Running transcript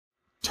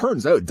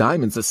turns out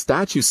Diamond's a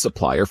statue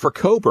supplier for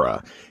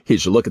Cobra.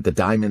 Here's your look at the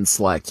Diamond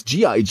Select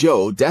G.I.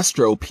 Joe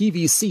Destro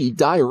PVC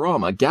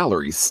Diorama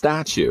Gallery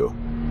statue.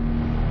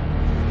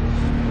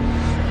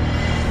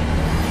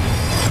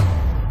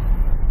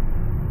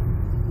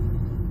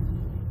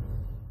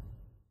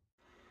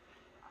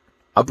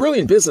 A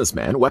brilliant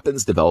businessman,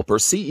 weapons developer,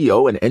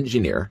 CEO, and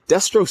engineer,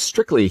 Destro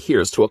strictly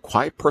adheres to a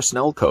quiet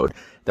personnel code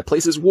that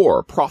places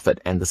war, profit,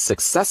 and the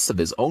success of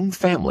his own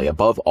family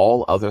above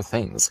all other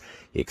things.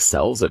 He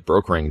excels at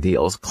brokering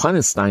deals,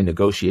 clandestine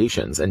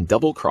negotiations, and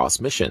double-cross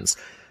missions.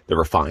 The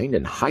refined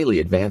and highly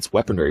advanced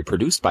weaponry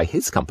produced by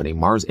his company,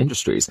 Mars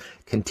Industries,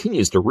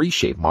 continues to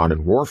reshape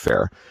modern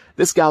warfare.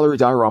 This gallery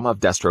diorama of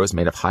Destro is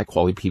made of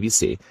high-quality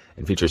PVC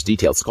and features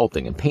detailed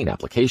sculpting and paint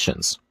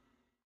applications.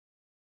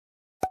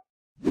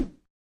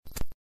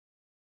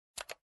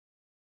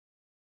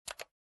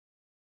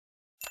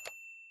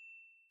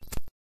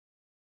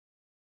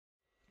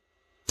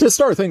 To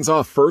start things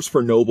off first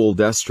for Noble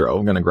Destro,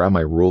 I'm going to grab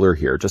my ruler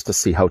here just to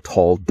see how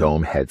tall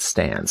Dome Head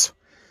stands.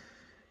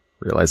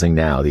 Realizing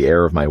now the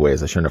error of my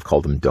ways, I shouldn't have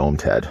called him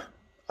Domed Head.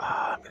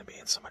 I'm going to be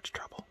in so much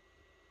trouble.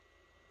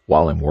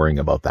 While I'm worrying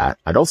about that,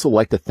 I'd also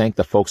like to thank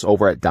the folks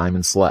over at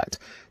Diamond Select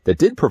that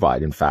did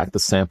provide, in fact, the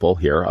sample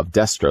here of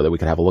Destro that we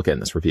could have a look at in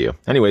this review.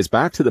 Anyways,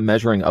 back to the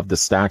measuring of the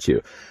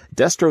statue.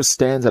 Destro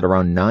stands at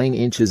around 9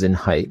 inches in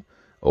height,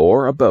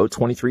 or about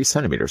 23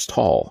 centimeters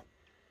tall.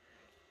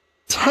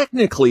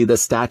 Technically, the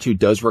statue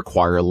does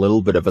require a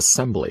little bit of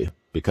assembly,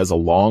 because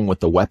along with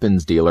the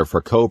weapons dealer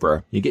for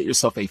Cobra, you get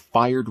yourself a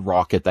fired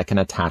rocket that can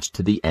attach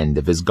to the end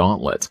of his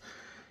gauntlet.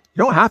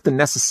 You don't have to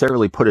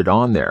necessarily put it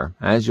on there.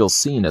 As you'll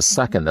see in a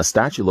second, the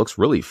statue looks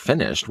really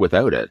finished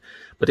without it.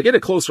 But to get a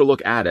closer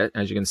look at it,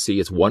 as you can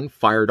see, it's one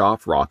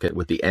fired-off rocket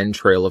with the end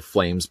trail of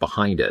flames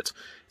behind it.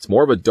 It's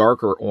more of a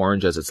darker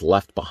orange as it's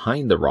left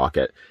behind the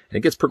rocket, and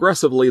it gets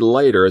progressively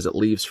lighter as it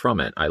leaves from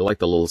it. I like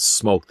the little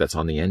smoke that's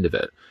on the end of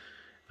it.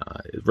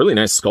 Really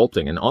nice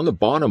sculpting, and on the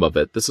bottom of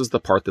it, this is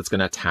the part that's going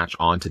to attach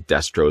onto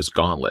Destro's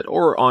gauntlet,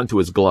 or onto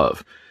his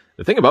glove.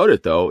 The thing about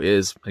it, though,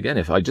 is, again,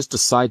 if I just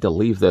decide to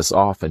leave this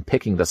off and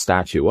picking the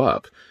statue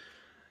up,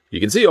 you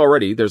can see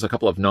already there's a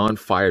couple of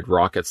non-fired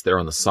rockets there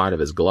on the side of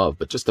his glove,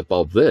 but just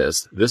above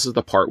this is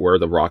the part where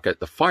the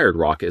fired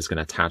rocket, is going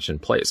to attach in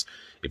place.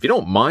 If you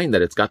don't mind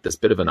that it's got this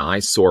bit of an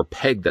eyesore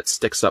peg that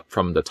sticks up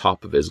from the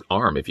top of his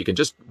arm, if you can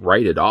just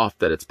write it off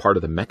that it's part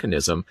of the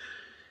mechanism,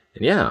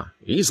 and yeah,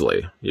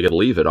 easily. You can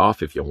leave it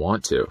off if you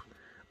want to.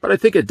 But I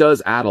think it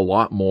does add a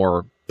lot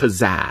more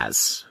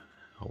pizzazz.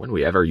 When do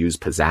we ever use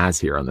pizzazz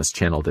here on this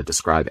channel to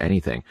describe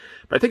anything?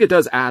 But I think it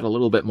does add a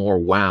little bit more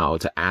wow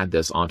to add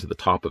this onto the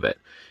top of it.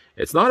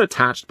 It's not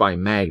attached by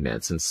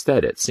magnets.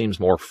 Instead, it seems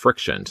more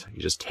frictioned.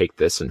 You just take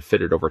this and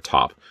fit it over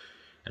top.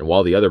 And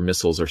while the other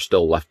missiles are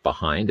still left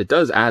behind, it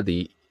does add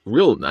the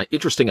real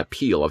interesting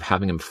appeal of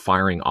having him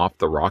firing off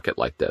the rocket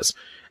like this.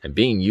 And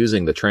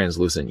using the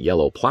translucent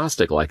yellow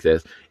plastic like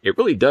this, it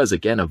really does,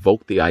 again,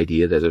 evoke the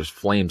idea that there's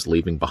flames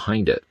leaving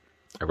behind it.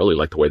 I really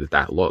like the way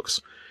that looks.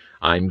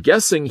 I'm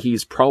guessing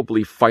he's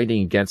probably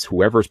fighting against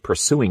whoever's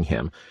pursuing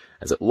him,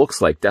 as it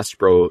looks like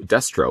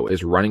Destro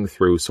is running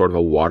through sort of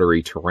a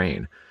watery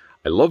terrain.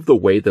 I love the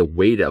way the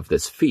weight of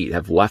his feet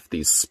have left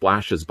these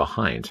splashes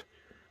behind.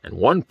 And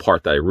one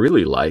part that I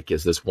really like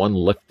is this one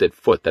lifted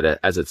foot that,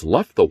 as it's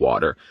left the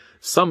water,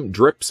 some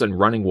drips and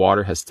running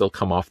water has still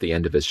come off the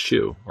end of his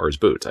shoe, or his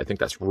boot. I think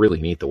that's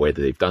really neat the way that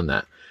they've done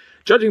that.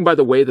 Judging by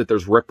the way that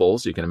there's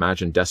ripples, you can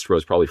imagine Destro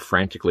is probably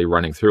frantically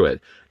running through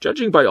it.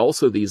 Judging by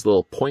also these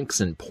little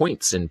points in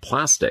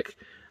plastic,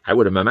 I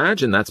would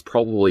imagine that's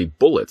probably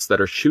bullets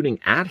that are shooting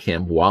at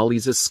him while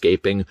he's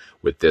escaping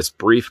with this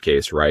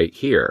briefcase right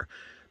here.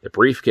 The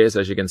briefcase,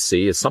 as you can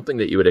see, is something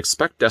that you would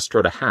expect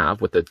Destro to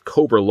have, with the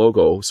Cobra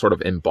logo sort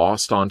of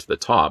embossed onto the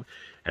top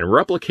and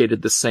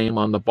replicated the same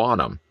on the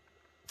bottom.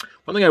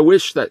 One thing I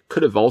wish that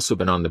could have also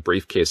been on the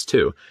briefcase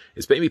too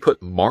is maybe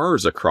put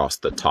Mars across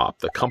the top,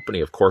 the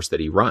company, of course, that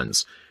he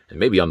runs, and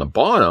maybe on the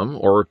bottom,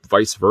 or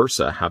vice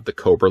versa, have the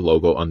Cobra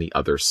logo on the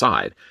other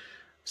side.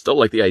 Still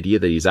like the idea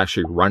that he's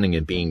actually running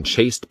and being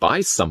chased by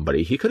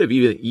somebody. He could have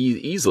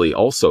easily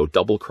also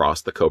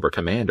double-crossed the Cobra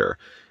commander,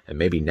 and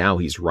maybe now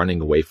he's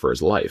running away for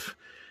his life.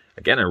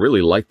 Again, I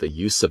really like the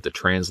use of the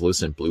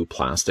translucent blue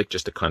plastic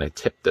just to kind of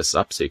tip this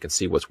up so you can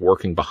see what's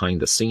working behind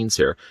the scenes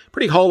here.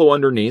 Pretty hollow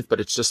underneath, but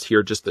it's just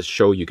here just to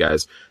show you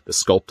guys the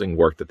sculpting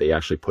work that they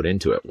actually put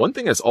into it. One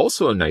thing that's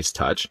also a nice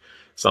touch,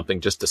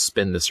 something just to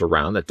spin this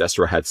around that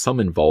Destro had some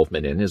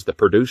involvement in, is the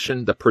creation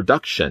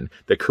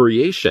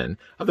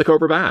of the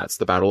Cobra Bats,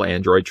 the Battle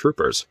Android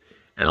Troopers.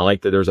 And I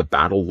like that there's a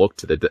battle look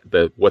to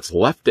the what's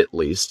left, at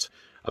least,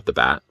 of the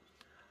bat.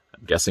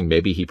 I'm guessing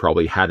maybe he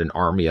probably had an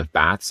army of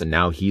bats, and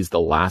now he's the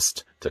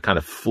last to kind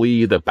of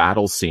flee the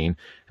battle scene.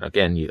 And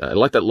again, I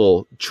like that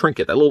little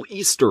trinket, that little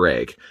Easter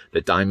egg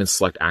that Diamond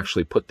Select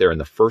actually put there in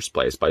the first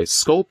place by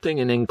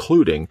sculpting and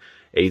including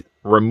a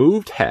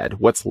removed head,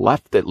 what's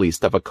left at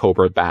least, of a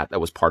Cobra bat that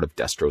was part of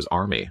Destro's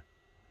army.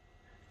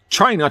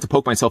 Trying not to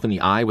poke myself in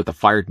the eye with the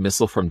fired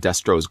missile from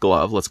Destro's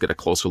glove, let's get a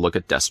closer look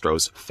at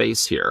Destro's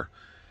face here.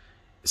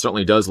 It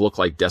certainly does look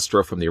like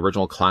Destro from the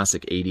original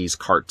classic 80s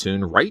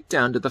cartoon, right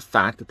down to the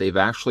fact that they've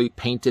actually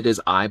painted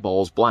his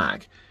eyeballs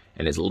black.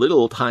 And his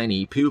little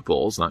tiny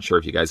pupils, not sure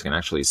if you guys can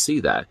actually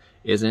see that,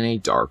 is in a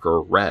darker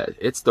red.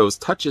 It's those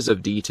touches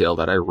of detail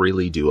that I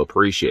really do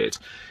appreciate.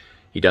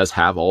 He does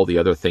have all the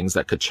other things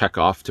that could check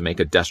off to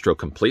make a Destro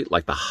complete,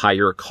 like the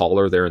higher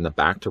collar there in the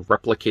back to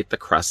replicate the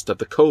crest of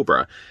the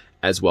Cobra,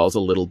 as well as a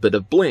little bit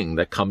of bling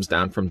that comes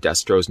down from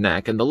Destro's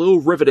neck and the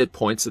little riveted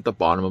points at the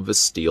bottom of his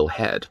steel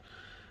head.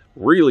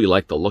 Really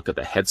like the look of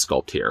the head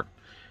sculpt here.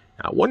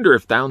 I wonder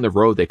if down the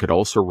road they could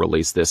also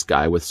release this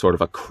guy with sort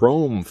of a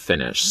chrome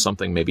finish,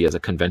 something maybe as a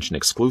convention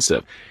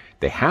exclusive.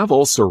 They have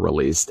also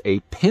released a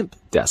Pimp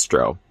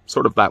Destro,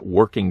 sort of that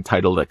working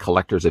title that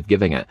collectors have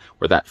given it,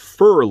 where that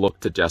fur look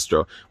to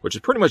Destro, which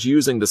is pretty much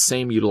using the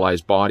same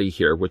utilized body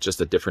here with just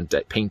a different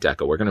paint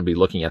deco. We're going to be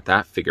looking at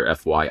that figure,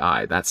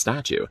 FYI, that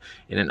statue,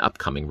 in an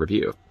upcoming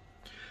review.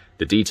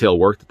 The detail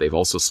work that they've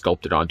also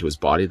sculpted onto his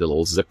body, the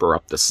little zipper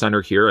up the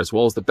center here, as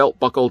well as the belt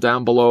buckle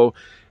down below,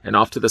 and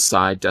off to the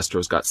side,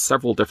 Destro's got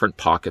several different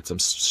pockets, I'm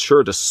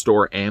sure, to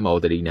store ammo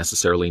that he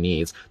necessarily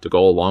needs to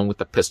go along with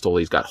the pistol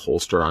he's got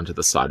holstered onto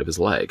the side of his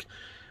leg.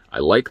 I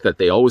like that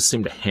they always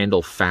seem to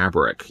handle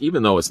fabric,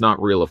 even though it's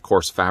not real, of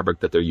course, fabric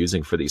that they're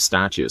using for these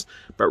statues,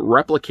 but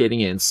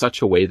replicating it in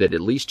such a way that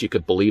at least you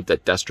could believe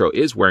that Destro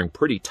is wearing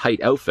pretty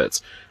tight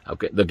outfits.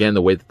 Again,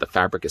 the way that the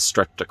fabric is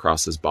stretched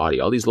across his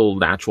body, all these little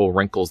natural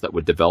wrinkles that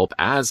would develop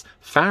as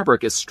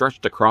fabric is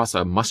stretched across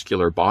a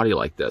muscular body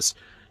like this.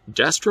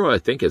 Destro, I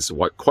think, is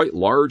quite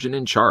large and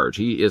in charge.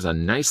 He is a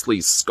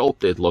nicely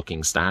sculpted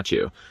looking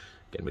statue.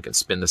 Again, we can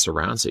spin this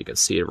around so you can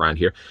see it around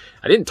here.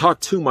 I didn't talk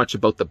too much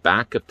about the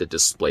back of the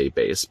display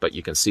base, but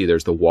you can see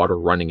there's the water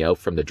running out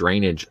from the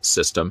drainage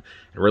system,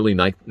 and really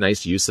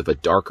nice use of a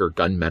darker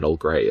gunmetal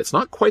gray. It's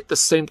not quite the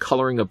same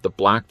coloring of the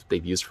black that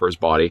they've used for his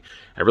body.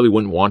 I really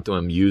wouldn't want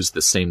them use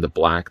the same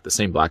black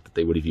that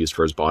they would have used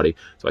for his body.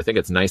 So I think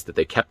it's nice that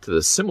they kept to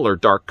the similar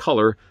dark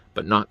color,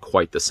 but not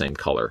quite the same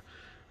color.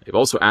 They've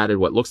also added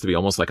what looks to be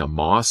almost like a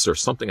moss or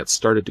something that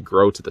started to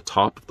grow to the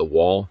top of the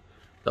wall.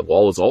 The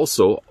wall is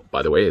also,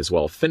 by the way, as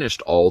well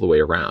finished all the way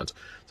around.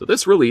 So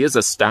this really is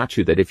a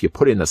statue that if you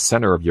put in the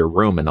center of your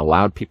room and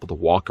allowed people to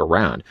walk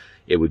around,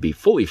 it would be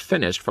fully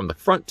finished from the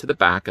front to the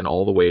back and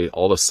all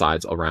the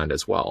sides around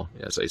as well.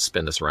 As I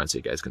spin this around so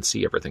you guys can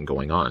see everything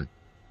going on.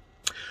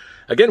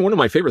 Again, one of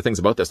my favorite things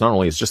about this not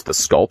only is just the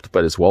sculpt,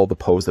 but as well the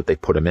pose that they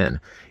put him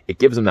in. It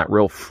gives him that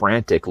real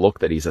frantic look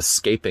that he's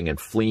escaping and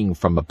fleeing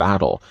from a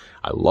battle.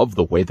 I love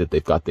the way that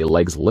they've got the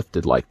legs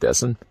lifted like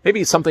this, and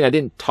maybe something I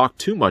didn't talk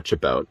too much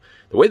about.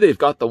 The way they've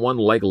got the one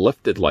leg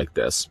lifted like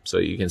this, so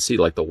you can see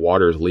like the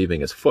water is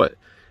leaving his foot,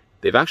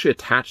 they've actually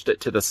attached it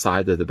to the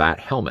side of the bat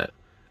helmet.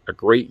 A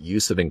great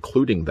use of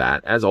including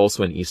that as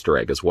also an Easter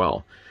egg as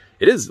well.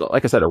 It is,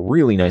 like I said, a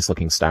really nice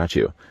looking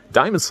statue.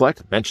 Diamond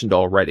Select, mentioned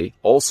already,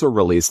 also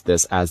released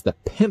this as the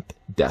Pimp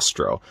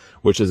Destro,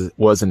 which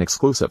was an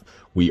exclusive.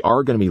 We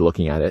are going to be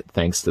looking at it,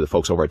 thanks to the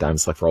folks over at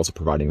Diamond Select for also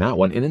providing that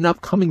one, in an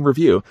upcoming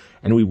review,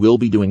 and we will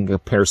be doing a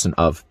comparison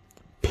of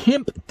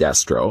Pimp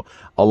Destro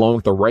along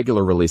with the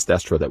regular release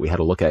Destro that we had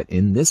a look at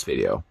in this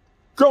video.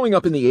 Growing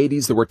up in the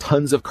 80s, there were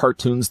tons of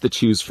cartoons to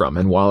choose from,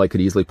 and while I could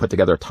easily put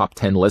together a top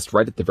 10 list,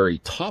 right at the very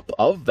top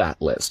of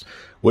that list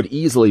would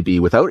easily be,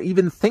 without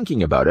even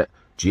thinking about it,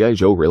 G.I.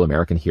 Joe Real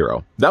American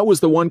Hero. That was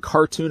the one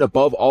cartoon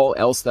above all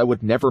else that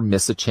would never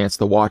miss a chance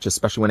to watch,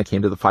 especially when it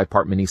came to the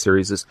 5-part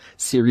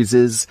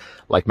miniseries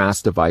like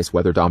Mass Device,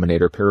 Weather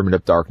Dominator, Pyramid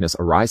of Darkness,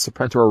 Arise,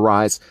 Serpentor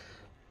Arise,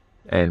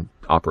 and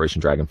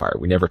Operation Dragonfire.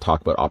 We never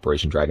talk about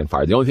Operation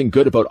Dragonfire. The only thing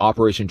good about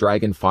Operation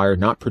Dragonfire,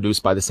 not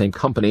produced by the same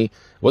company,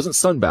 wasn't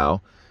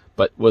Sunbow,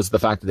 but was the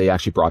fact that they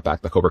actually brought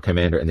back the Cobra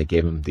Commander and they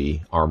gave him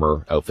the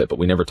armor outfit. But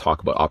we never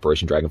talk about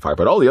Operation Dragonfire.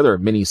 But all the other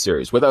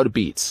miniseries, Without a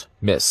Beat,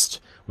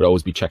 Mist, would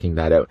always be checking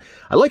that out.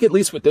 I like, at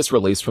least with this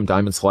release from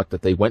Diamond Select,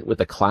 that they went with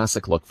the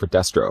classic look for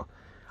Destro.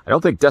 I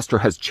don't think Destro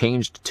has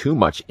changed too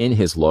much in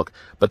his look,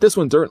 but this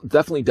one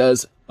definitely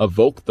does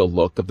evoke the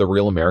look of the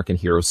Real American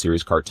Hero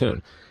series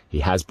cartoon. He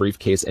has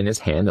briefcase in his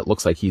hand. It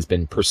looks like he's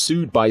been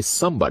pursued by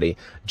somebody,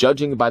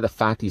 judging by the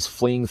fact he's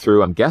fleeing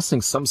through, I'm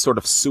guessing, some sort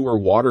of sewer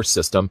water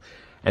system.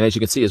 And as you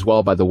can see as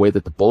well by the way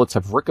that the bullets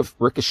have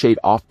ricocheted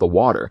off the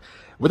water.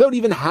 Without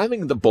even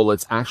having the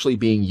bullets actually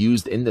being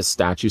used in this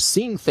statue,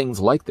 seeing things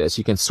like this,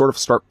 you can sort of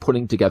start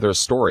putting together a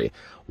story.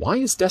 Why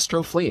is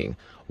Destro fleeing?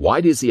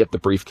 Why does he have the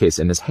briefcase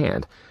in his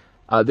hand?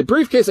 The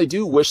briefcase, I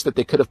do wish that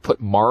they could have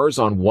put Mars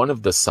on one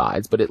of the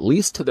sides, but at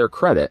least to their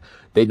credit,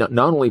 they not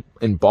only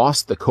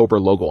embossed the Cobra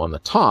logo on the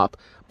top,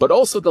 but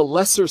also the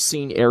lesser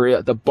seen area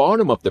at the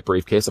bottom of the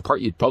briefcase, a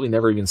part you'd probably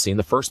never even seen in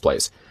the first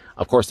place.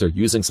 Of course, they're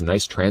using some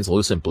nice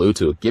translucent blue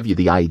to give you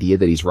the idea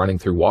that he's running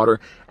through water.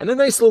 And a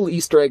nice little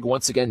Easter egg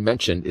once again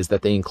mentioned is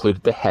that they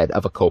included the head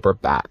of a Cobra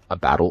bat, a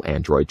battle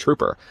android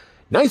trooper.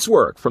 Nice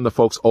work from the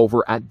folks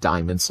over at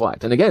Diamond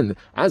Select. And again,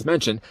 as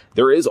mentioned,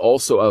 there is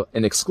also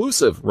an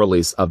exclusive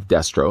release of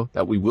Destro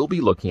that we will be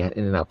looking at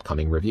in an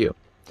upcoming review.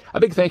 A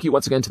big thank you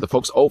once again to the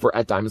folks over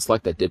at Diamond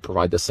Select that did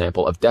provide the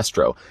sample of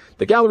Destro,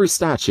 the gallery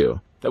statue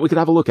that we could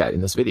have a look at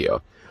in this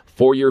video.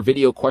 For your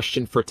video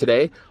question for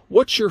today,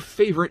 what's your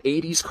favorite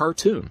 80s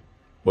cartoon?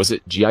 Was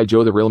it G.I.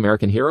 Joe, the Real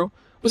American Hero?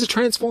 Was it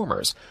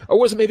Transformers? Or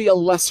was it maybe a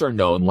lesser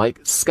known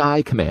like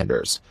Sky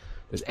Commanders?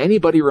 Does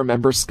anybody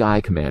remember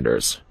Sky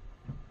Commanders?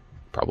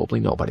 Probably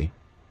nobody.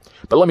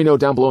 But let me know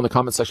down below in the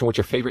comment section what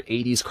your favorite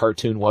 80s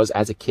cartoon was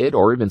as a kid,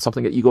 or even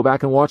something that you go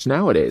back and watch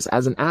nowadays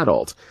as an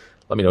adult.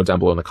 Let me know down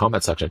below in the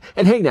comment section.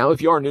 And hey, now,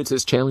 if you are new to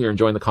this channel, you're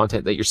enjoying the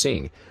content that you're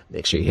seeing,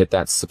 make sure you hit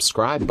that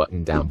subscribe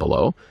button down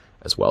below.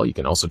 As well, you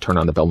can also turn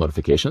on the bell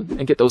notification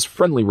and get those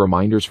friendly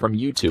reminders from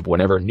YouTube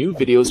whenever new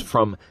videos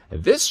from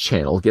this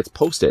channel gets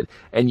posted.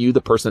 And you,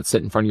 the person that's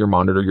sitting in front of your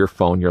monitor, your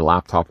phone, your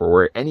laptop,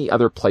 or any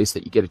other place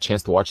that you get a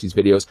chance to watch these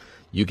videos,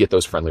 you get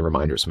those friendly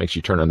reminders. So make sure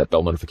you turn on that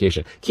bell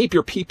notification. Keep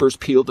your peepers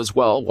peeled as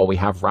well while we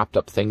have wrapped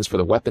up things for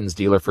the weapons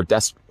dealer for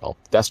Destro,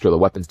 the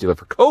weapons dealer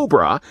for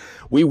Cobra.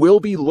 We will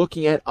be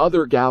looking at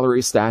other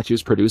gallery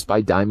statues produced by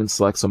Diamond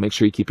Select, so make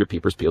sure you keep your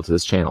peepers peeled to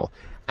this channel.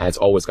 As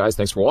always, guys,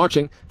 thanks for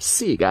watching.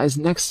 See you guys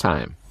next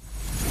time.